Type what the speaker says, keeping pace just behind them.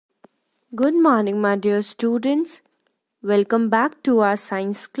Good morning, my dear students. Welcome back to our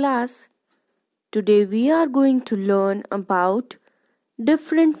science class. Today we are going to learn about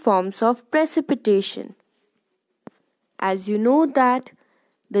different forms of precipitation. As you know that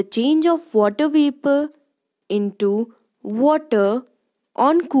the change of water vapor into water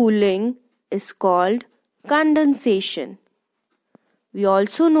on cooling is called condensation. We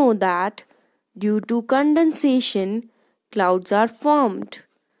also know that due to condensation, clouds are formed.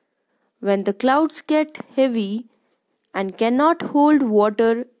 When the clouds get heavy and cannot hold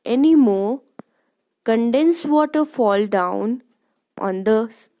water anymore, condensed water fall down on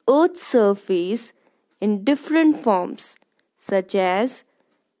the earth's surface in different forms such as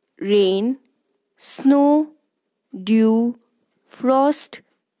rain, snow, dew, frost,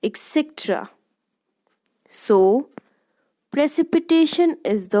 etc. So, precipitation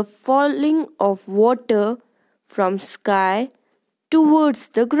is the falling of water from sky towards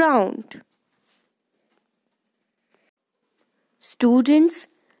the ground. Students,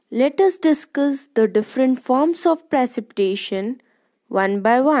 let us discuss the different forms of precipitation one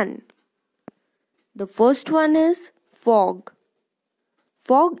by one. The first one is fog.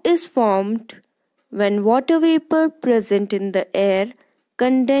 Fog is formed when water vapor present in the air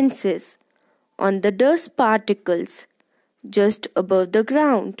condenses on the dust particles just above the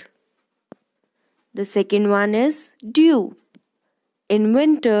ground. The second one is dew. In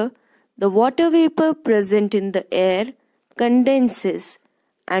winter, the water vapor present in the air condenses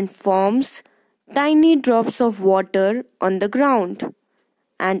and forms tiny drops of water on the ground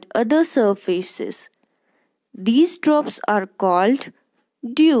and other surfaces. These drops are called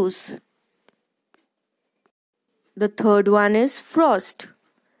dews. The third one is frost.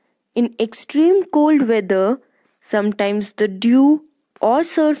 In extreme cold weather, sometimes the dew or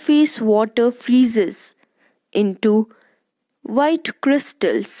surface water freezes into white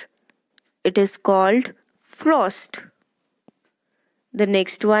crystals. It is called frost. The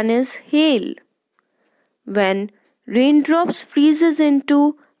next one is hail. When raindrops freezes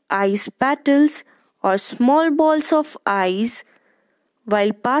into ice petals or small balls of ice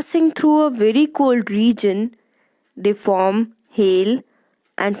while passing through a very cold region, they form hail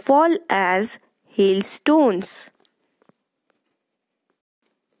and fall as hailstones.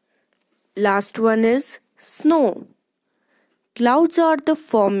 Last one is snow. Clouds are the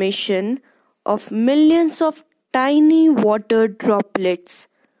formation of millions of tiny water droplets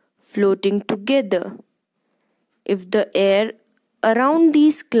floating together. If the air around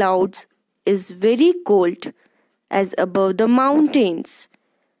these clouds is very cold, as above the mountains,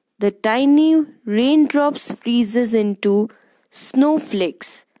 the tiny raindrops freezes into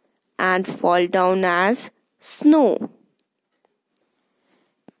snowflakes and fall down as snow.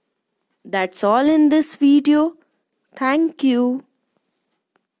 That's all in this video. Thank you.